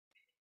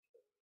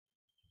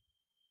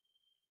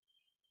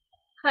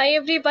Hi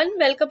everyone,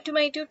 welcome to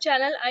my YouTube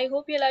channel. I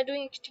hope you all are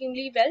doing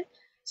extremely well.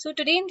 So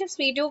today in this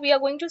video we are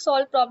going to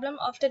solve problem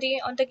of the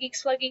day on the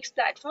Geeks for Geeks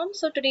platform.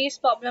 So today's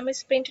problem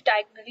is print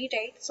diagonally,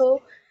 right?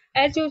 So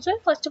as usual,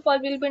 first of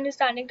all we'll be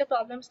understanding the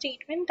problem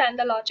statement and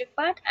the logic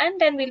part, and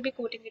then we'll be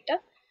coding it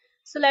up.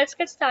 So let's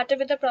get started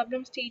with the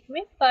problem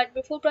statement. But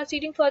before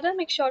proceeding further,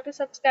 make sure to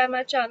subscribe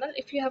my channel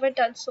if you haven't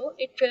done so.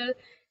 It will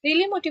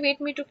really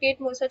motivate me to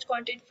create more such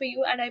content for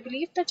you, and I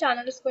believe the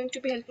channel is going to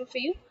be helpful for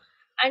you.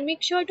 And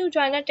make sure to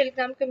join our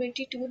Telegram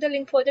community too. The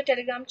link for the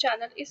Telegram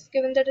channel is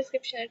given in the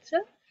description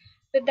itself.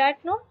 With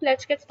that note,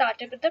 let's get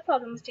started with the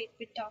problem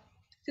statement now.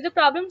 So the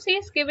problem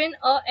says, given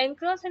a n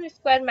cross n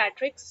square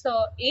matrix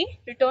A,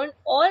 return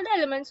all the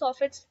elements of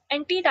its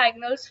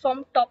anti-diagonals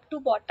from top to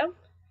bottom.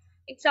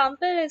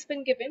 Example has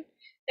been given,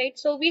 right?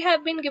 So we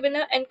have been given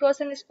a n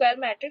cross n square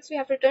matrix. We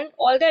have returned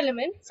all the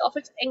elements of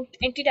its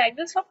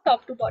anti-diagonals from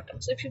top to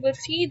bottom. So if you will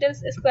see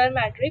this square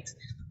matrix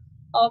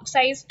of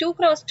size 2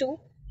 cross 2,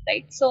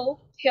 right?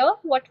 So here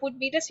what would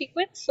be the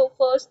sequence? So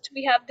first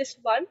we have this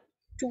 1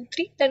 2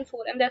 3, then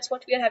 4, and that's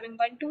what we are having,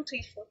 1 2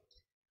 3 4.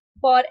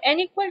 For n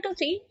equal to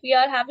 3 we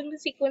are having the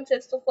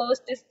sequences. So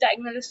first this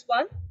diagonal is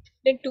 1,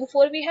 then 2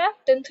 4 we have,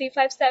 then 3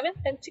 5 7,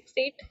 then 6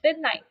 8,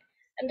 then 9,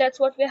 and that's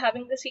what we're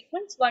having the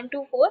sequence 1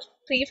 2 4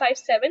 3 5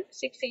 7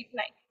 6 8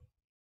 9.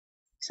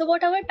 So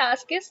what our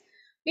task is,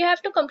 we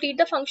have to complete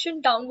the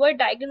function downward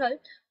diagonal,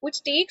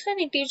 which takes an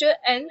integer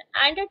n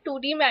and a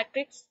 2D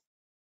matrix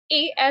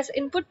A as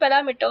input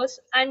parameters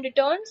and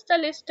returns the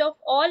list of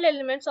all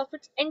elements of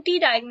its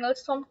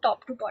anti-diagonals from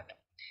top to bottom.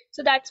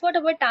 So that's what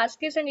our task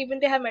is, and even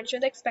they have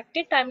mentioned the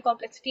expected time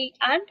complexity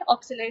and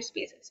auxiliary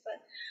space as well.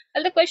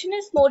 Well, the question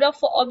is mode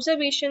of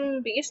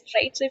observation based,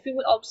 right? So if you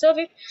will observe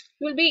it,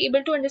 you will be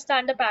able to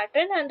understand the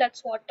pattern, and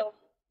that's what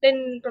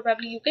then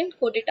probably you can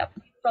code it up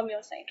from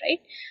your side,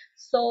 right?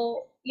 So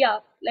yeah,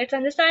 let's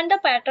understand the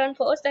pattern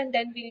first, and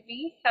then we'll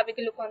be having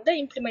a look on the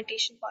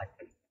implementation part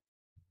too.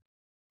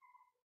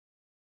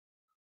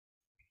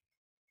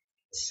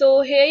 So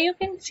here you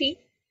can see,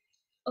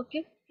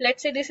 okay,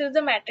 let's say this is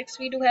the matrix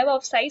we do have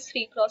of size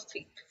 3 cross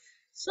 3.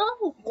 So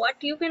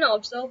what you can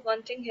observe,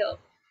 one thing here.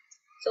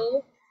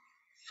 So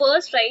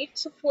first, right,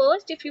 so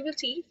first if you will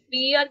see,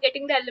 we are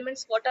getting the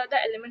elements. What are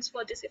the elements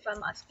for this? If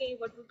I'm asking you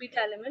what would be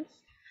the elements,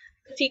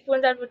 the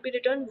sequence that would be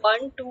written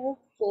 1 2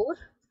 4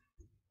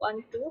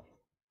 1 2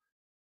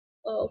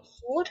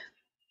 4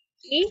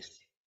 3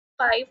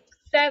 5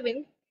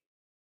 7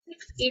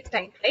 6 8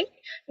 9, right?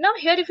 Now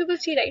here if you will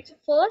see, right, so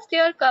first they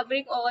are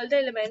covering all the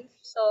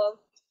elements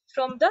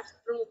from the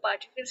row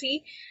part. You can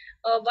see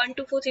 1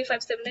 2 4 3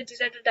 5 7 8,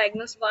 these are the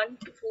diagonals 1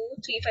 2 4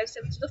 3 5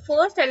 7. So the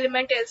first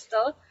element is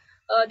the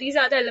these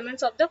are the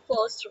elements of the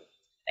first row,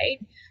 right?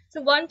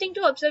 So one thing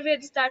to observe here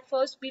is that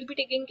first we'll be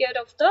taking care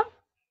of the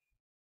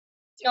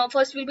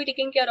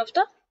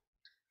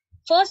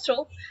first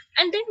row,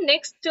 and then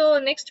next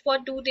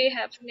what do they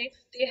have?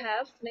 Next they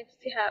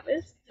have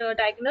is the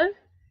diagonal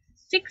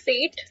 6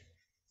 8,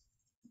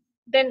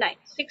 then 9,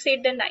 6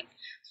 8, then 9.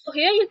 So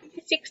here you can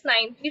see 6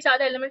 9, these are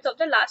the elements of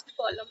the last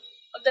column.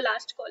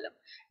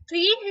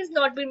 3 has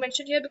not been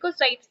mentioned here because,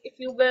 right, if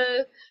you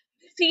will,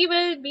 3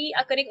 will be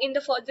occurring in the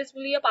first, this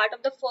will be a part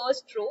of the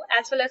first row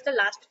as well as the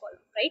last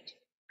column,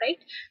 right?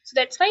 So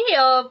that's why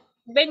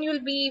when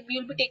you'll be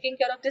taking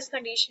care of this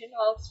condition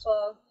of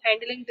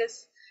handling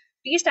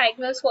these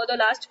diagonals for the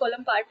last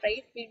column part,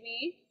 right?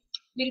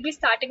 We'll be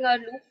starting our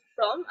loop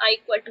from I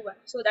equal to 1,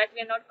 so that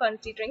we are not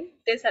considering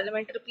this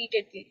element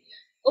repeatedly.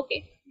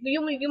 Okay,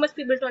 you must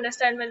be able to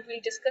understand when we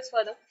discuss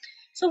further.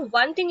 So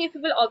one thing, if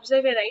you will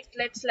observe it, right,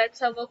 let's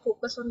have a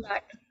focus on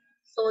that.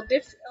 So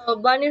this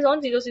 1 is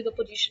on 0 0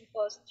 position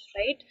first,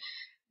 right?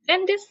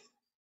 Then this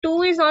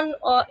 2 is on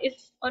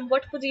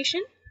what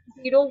position?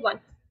 0 1.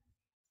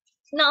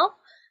 Now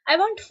I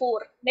want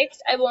 4.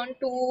 Next I want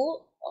to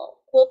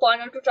hope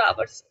on or to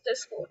traverse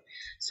this 4.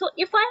 So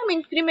if I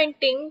am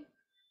incrementing,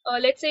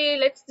 let's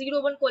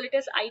 0 1 call it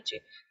as ij,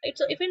 right?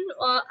 So if in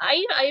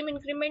I am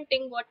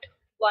incrementing what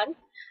 1,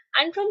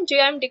 and from j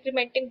I am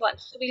decrementing 1,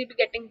 so we will be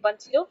getting 1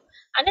 0,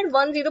 and at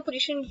 1 0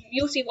 position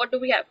you see what do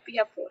we have? We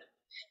have 4.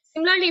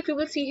 Similarly, if you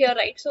will see here,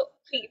 right, so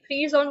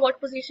 3 is on what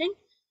position?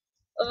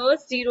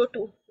 0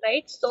 2,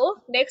 right?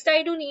 So next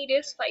I do need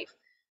is 5.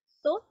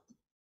 So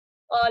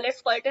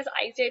let's call it as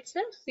ij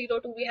itself. 0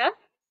 2 we have.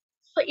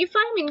 So if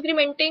I'm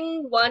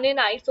incrementing 1 in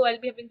I, so I'll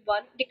be having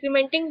 1.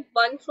 Decrementing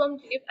 1 from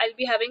j, I'll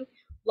be having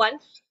 1.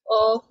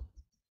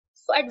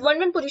 So at 1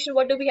 1 position,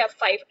 what do we have?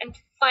 5, and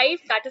 5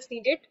 that is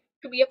needed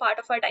to be a part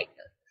of our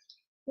diagonal.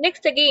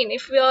 Next again,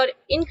 if we are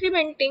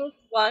incrementing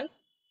 1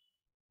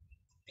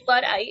 to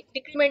our I,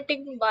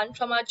 decrementing 1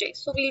 from our j,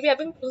 so we'll be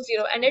having 2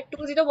 0, and at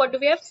 2 0 what do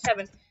we have?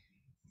 7.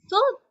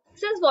 So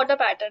this is what a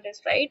pattern is,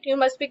 right? You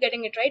must be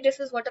getting it, right? This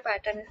is what a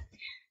pattern is.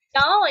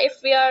 Now if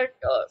we are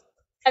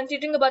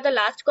considering about the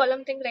last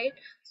column thing, right?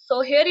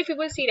 So here if you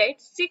will see, right,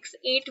 6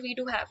 8 we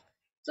do have.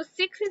 So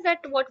 6 is at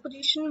what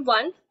position?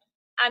 1,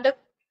 and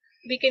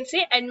we can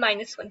say n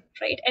minus 1,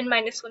 right? N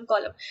minus 1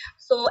 column.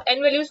 So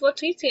n values were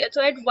 3,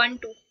 so at 1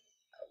 2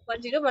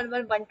 1 0 1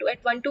 1 1 2,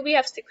 at 1 2 we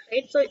have 6,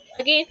 right? So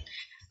again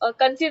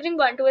considering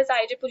 1 2 as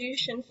ij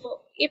position.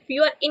 So if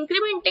you are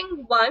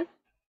incrementing 1,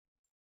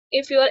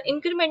 if you are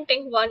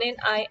incrementing 1 in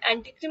I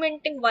and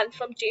decrementing 1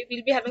 from j,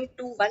 we'll be having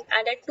 2 1,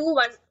 and at 2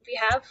 1 we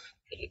have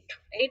 8,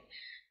 right?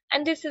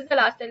 And this is the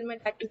last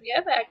element that we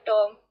have at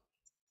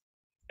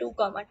 2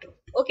 comma 2.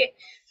 Okay,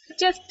 so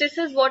just this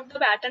is what the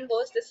pattern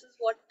was. This is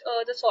what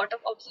the sort of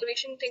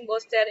observation thing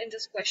was there in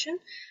this question.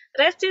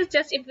 Rest is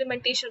just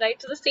implementation,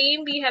 right? So the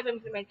same we have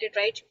implemented,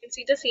 right? You can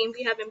see the same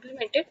we have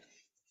implemented.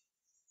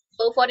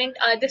 So for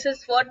this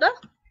is for the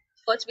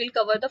first, we'll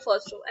cover the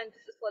first row, and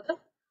this is for the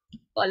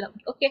column.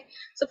 Okay,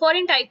 so for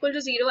int I equal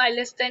to 0, I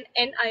less than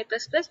n I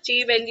plus plus,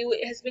 j value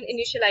has been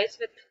initialized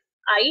with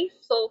I.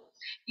 So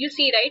you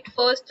see, right,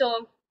 first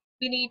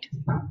we need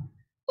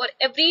for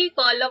every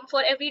column,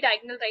 for every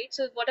diagonal, right?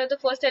 So what are the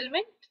first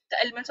element? The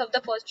elements of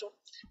the first row,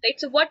 right?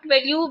 So what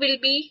value will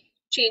be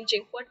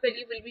changing? What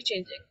value will be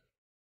changing?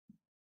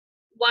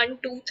 1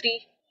 2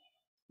 3,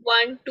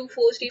 1 2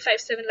 4 3 5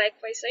 7,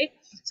 likewise, right?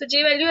 So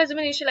j value has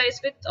been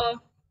initialized with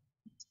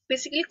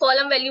basically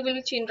column value will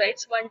be changed, right?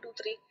 So 1 2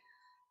 3,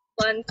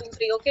 1 2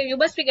 3. Okay, you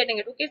must be getting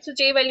it. Okay, so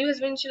j value has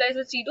been initialized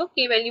with 0,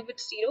 k value with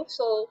 0.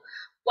 So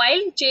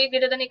while j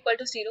greater than equal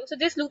to 0, so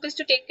this loop is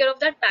to take care of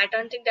that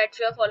pattern thing that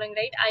we are following,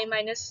 right? I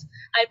minus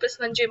I plus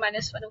 1, j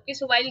minus 1. Okay,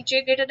 so while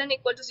j greater than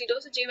equal to 0,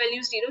 so j value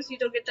is 0,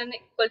 0 greater than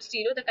equal to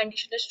 0, the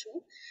condition is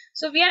true.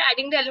 So we are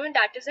adding the element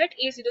that is at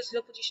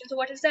a00 position. So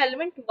what is the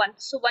element? 1.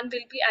 So 1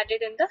 will be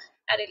added in the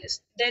array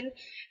list. Then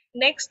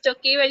next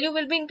k value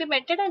will be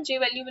incremented and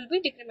j value will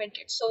be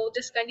decremented. So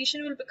this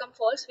condition will become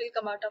false, will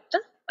come out of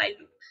the while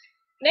loop.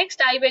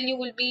 Next I value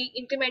will be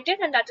incremented,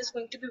 and that is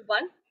going to be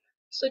 1.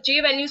 So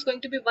j value is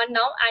going to be 1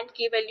 now, and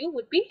k value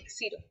would be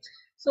 0.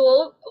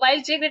 So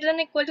while j greater than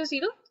equal to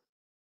 0,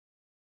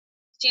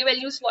 j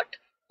value is what?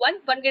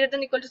 1. 1 greater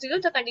than equal to 0,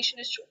 the condition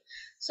is true.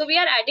 So we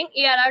are adding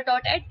arr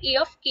dot add a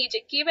of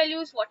kj. K value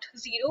is what?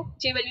 0.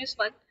 J value is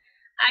 1.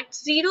 At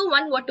 0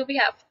 1, what do we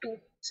have? 2.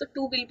 So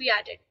 2 will be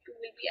added. 2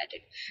 will be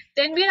added.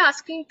 Then we are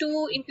asking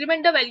to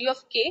increment the value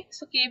of k.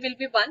 So k will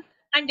be 1,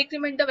 and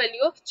decrement the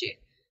value of j.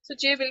 So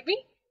j will be,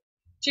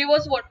 j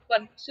was what?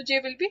 1. So j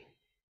will be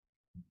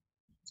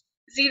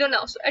 0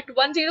 now. So at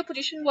 1 0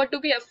 position, what do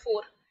we have?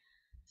 4.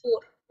 4.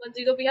 1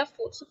 0 we have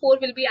 4. So 4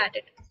 will be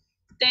added.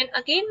 Then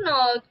again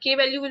k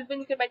value will be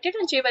incremented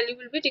and j value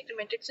will be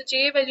decremented. So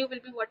j value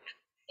will be what?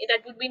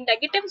 That would be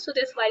negative. So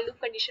this while loop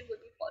condition will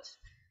be false.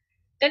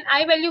 Then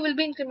I value will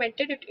be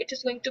incremented. It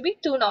is going to be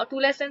 2 now. 2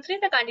 less than 3,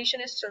 the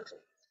condition is still true.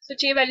 So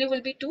j value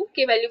will be 2,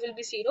 k value will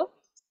be 0.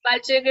 While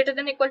j greater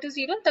than equal to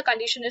 0, the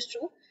condition is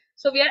true.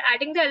 So we are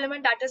adding the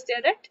element that is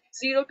there at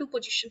 0 2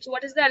 position. So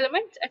what is the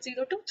element at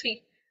 0 2?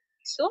 3.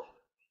 So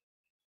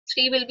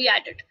 3 will be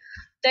added.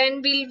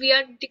 Then we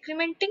are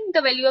decrementing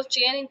the value of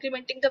j and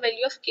incrementing the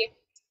value of k.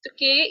 So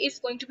k is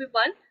going to be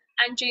 1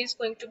 and j is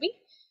going to be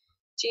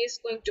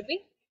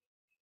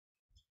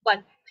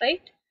 1,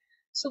 right?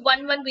 So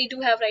 1 1 we do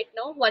have right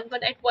now. 1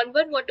 1 at 1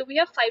 1, what do we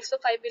have? 5. So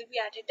 5 will be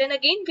added. Then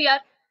again we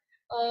are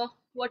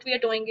what we are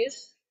doing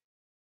is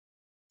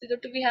 0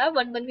 2 we have,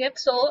 1 1 we have.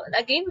 So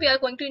again we are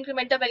going to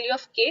increment the value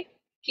of k.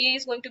 K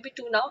is going to be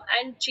 2 now,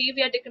 and j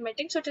we are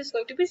decrementing, so it is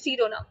going to be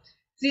 0 now.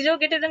 0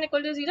 greater than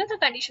equal to 0, the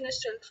condition is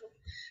still true.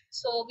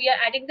 So we are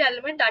adding the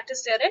element that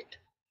is there at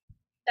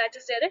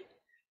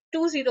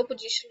 2 0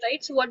 position,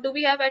 right? So what do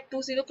we have at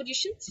 2 0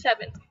 position?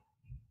 7.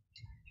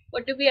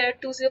 What do we add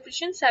at 2 0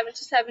 position? 7.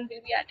 So 7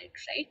 will be added,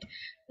 right?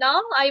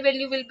 Now I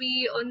value will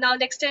be now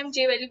next time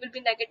j value will be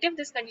negative,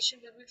 this condition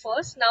will be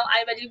false. Now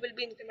I value will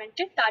be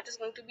incremented, that is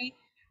going to be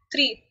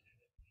 3,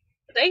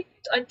 right?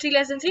 And 3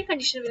 less than 3,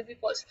 condition will be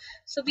false.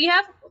 So we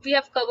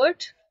have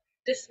covered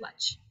this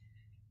much.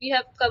 We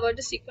have covered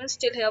the sequence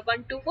till here,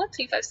 1 2 4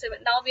 3 5 7.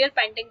 Now we are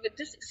pending with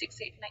this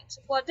 6 8 9.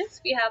 So for this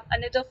we have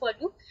another for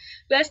loop.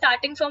 We are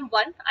starting from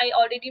 1. I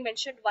already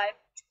mentioned why,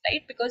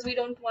 right? Because we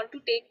don't want to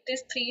take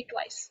this 3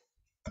 twice.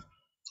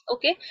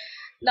 Okay,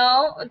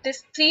 now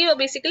this 3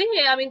 basically,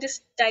 I mean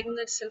this diagonal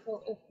itself.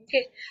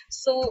 Okay,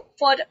 so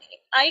for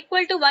I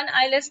equal to 1,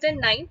 I less than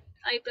 9,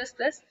 I plus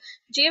plus,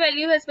 j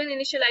value has been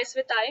initialized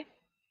with I,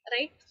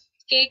 right?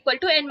 K equal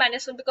to n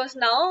minus 1, because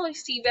now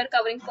see we are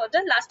covering for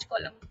the last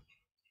column,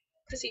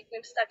 the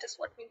sequence, that is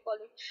what we are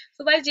following.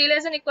 So while j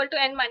less than equal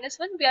to n minus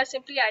 1, we are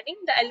simply adding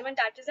the element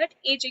that is at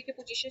ajk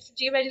position. So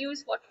j value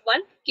is what?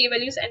 1, k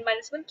value is n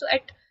minus 1. So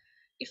at,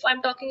 if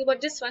I'm talking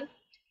about this one,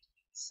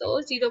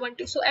 so 0 1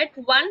 2, so at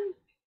 1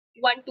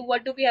 1 2,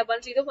 what do we have?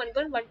 1 0 1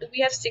 1 1 2, we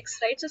have 6,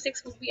 right? So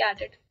 6 would be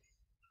added.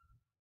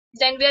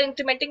 Then we are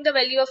incrementing the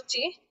value of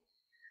j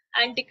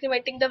and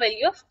decrementing the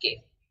value of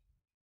k,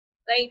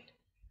 right?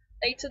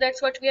 So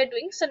that's what we are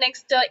doing. So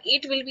next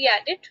 8 will be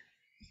added,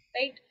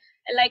 right?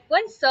 And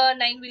likewise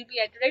 9 will be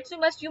added, right? So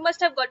you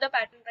must have got the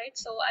pattern, right?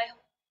 So I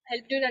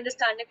helped you in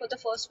understanding for the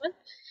first one.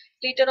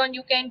 Later on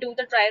you can do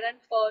the dry run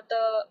for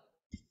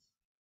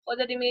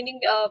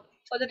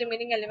for the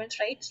remaining elements,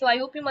 right? So I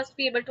hope you must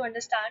be able to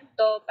understand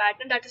the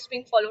pattern that is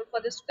being followed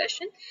for this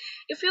question.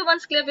 If you're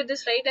once clear with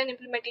this, right, then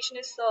implementation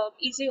is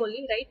easy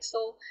only, right?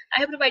 So I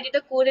have provided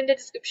a code in the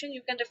description,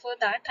 you can refer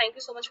that. Thank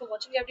you so much for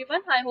watching,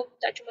 everyone. I hope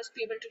that you must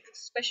be able to do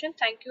this question.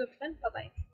 Thank you, everyone. Bye bye.